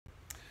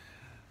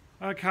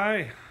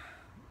Okay,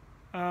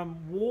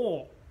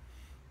 war.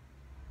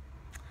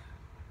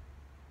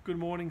 Good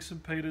morning,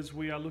 St. Peter's.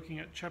 We are looking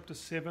at chapter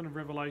 7 of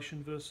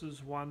Revelation,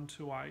 verses 1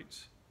 to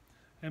 8.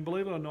 And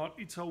believe it or not,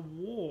 it's a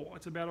war.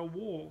 It's about a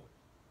war.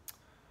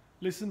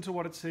 Listen to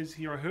what it says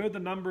here. I heard the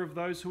number of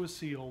those who were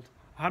sealed.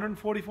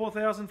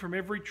 144,000 from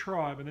every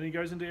tribe. And then he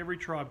goes into every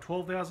tribe.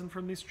 12,000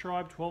 from this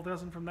tribe,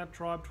 12,000 from that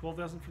tribe,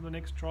 12,000 from the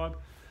next tribe,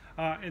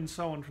 and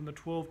so on from the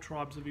 12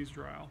 tribes of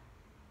Israel.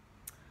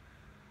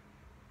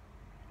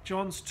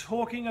 John's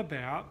talking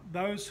about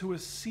those who are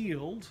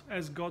sealed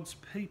as God's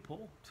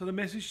people. So the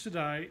message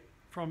today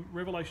from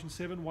Revelation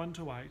 7, 1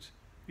 to 8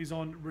 is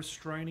on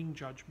restraining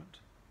judgment.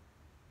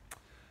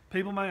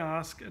 People may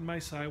ask and may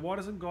say, why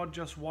doesn't God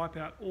just wipe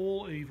out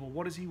all evil?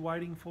 What is he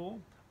waiting for?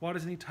 Why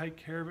doesn't he take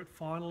care of it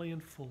finally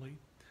and fully?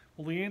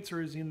 Well, the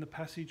answer is in the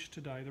passage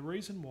today. The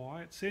reason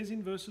why, it says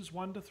in verses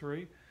 1 to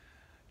 3,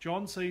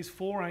 John sees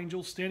 4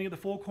 angels standing at the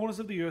 4 corners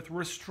of the earth,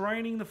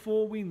 restraining the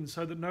 4 winds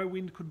so that no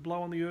wind could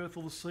blow on the earth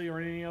or the sea or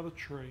any other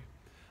tree.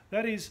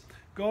 That is,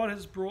 God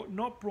has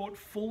not brought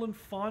full and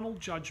final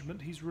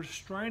judgment. He's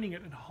restraining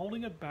it and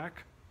holding it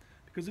back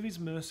because of his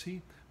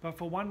mercy, but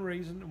for one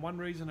reason and one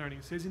reason only.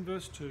 It says in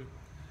verse 2,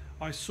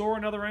 I saw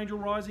another angel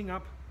rising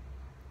up,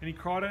 and he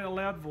cried out in a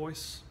loud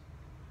voice,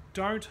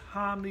 don't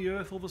harm the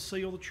earth or the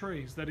sea or the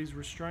trees, that is,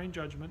 restrain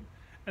judgment,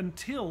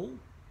 until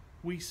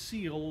we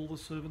seal all the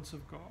servants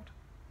of God.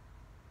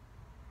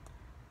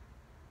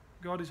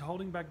 God is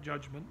holding back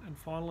judgment and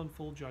final and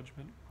full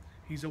judgment.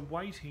 He's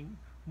awaiting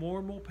more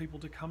and more people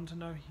to come to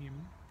know him,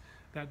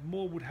 that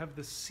more would have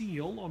the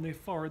seal on their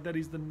forehead, that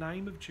is the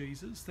name of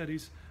Jesus, that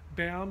is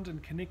bound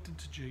and connected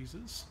to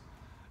Jesus,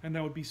 and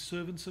they would be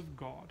servants of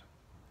God.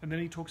 And then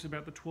he talks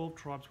about the 12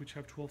 tribes which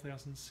have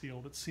 12,000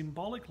 sealed. It's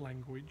symbolic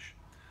language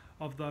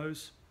of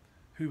those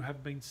who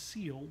have been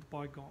sealed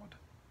by God.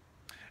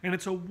 And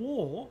it's a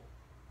war,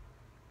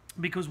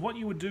 because what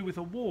you would do with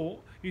a war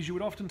is you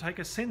would often take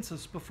a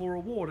census before a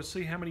war to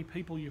see how many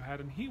people you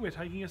had. And here we're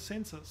taking a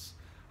census,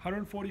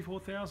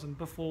 144,000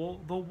 before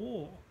the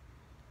war.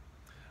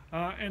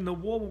 And the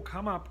war will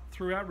come up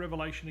throughout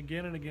Revelation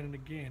again and again and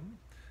again.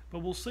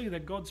 But we'll see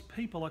that God's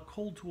people are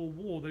called to a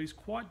war that is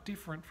quite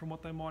different from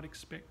what they might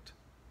expect.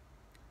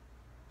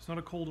 It's not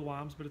a call to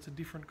arms, but it's a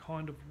different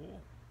kind of war.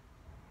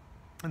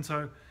 And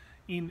so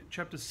in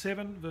chapter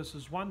 7,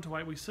 verses 1 to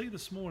 8, we see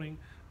this morning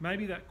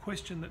maybe that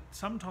question that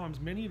sometimes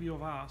many of you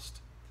have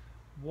asked,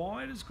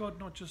 why does God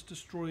not just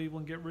destroy evil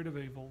and get rid of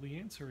evil? The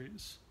answer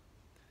is,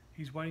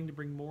 he's waiting to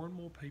bring more and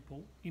more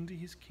people into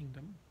his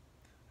kingdom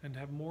and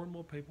have more and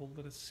more people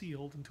that are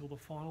sealed until the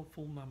final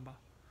full number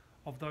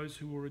of those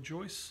who will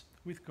rejoice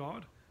with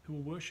God, who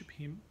will worship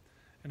him,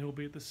 and who will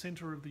be at the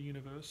center of the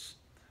universe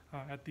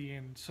at the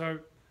end. So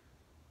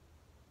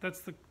that's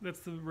the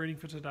reading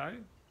for today.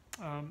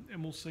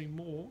 And we'll see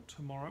more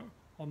tomorrow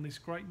on this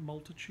great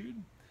multitude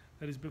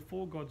that is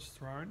before God's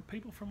throne,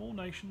 people from all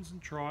nations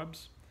and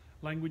tribes,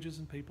 languages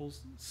and peoples,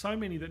 so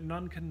many that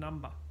none can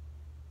number.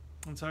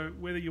 And so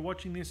whether you're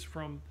watching this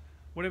from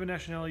whatever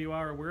nationality you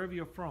are or wherever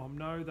you're from,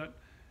 know that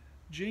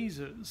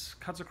Jesus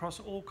cuts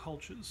across all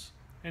cultures,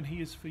 and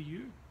he is for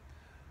you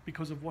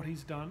because of what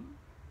he's done.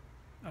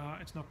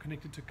 It's not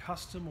connected to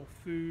custom or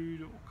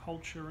food or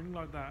culture or anything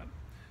like that.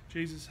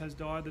 Jesus has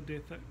died the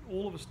death that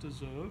all of us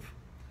deserve,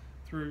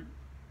 through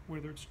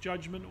whether it's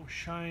judgment or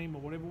shame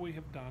or whatever we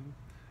have done,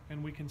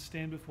 and we can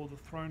stand before the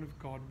throne of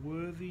God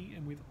worthy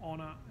and with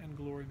honour and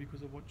glory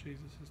because of what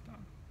Jesus has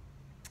done.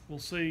 We'll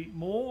see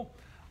more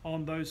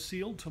on those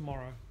sealed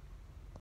tomorrow.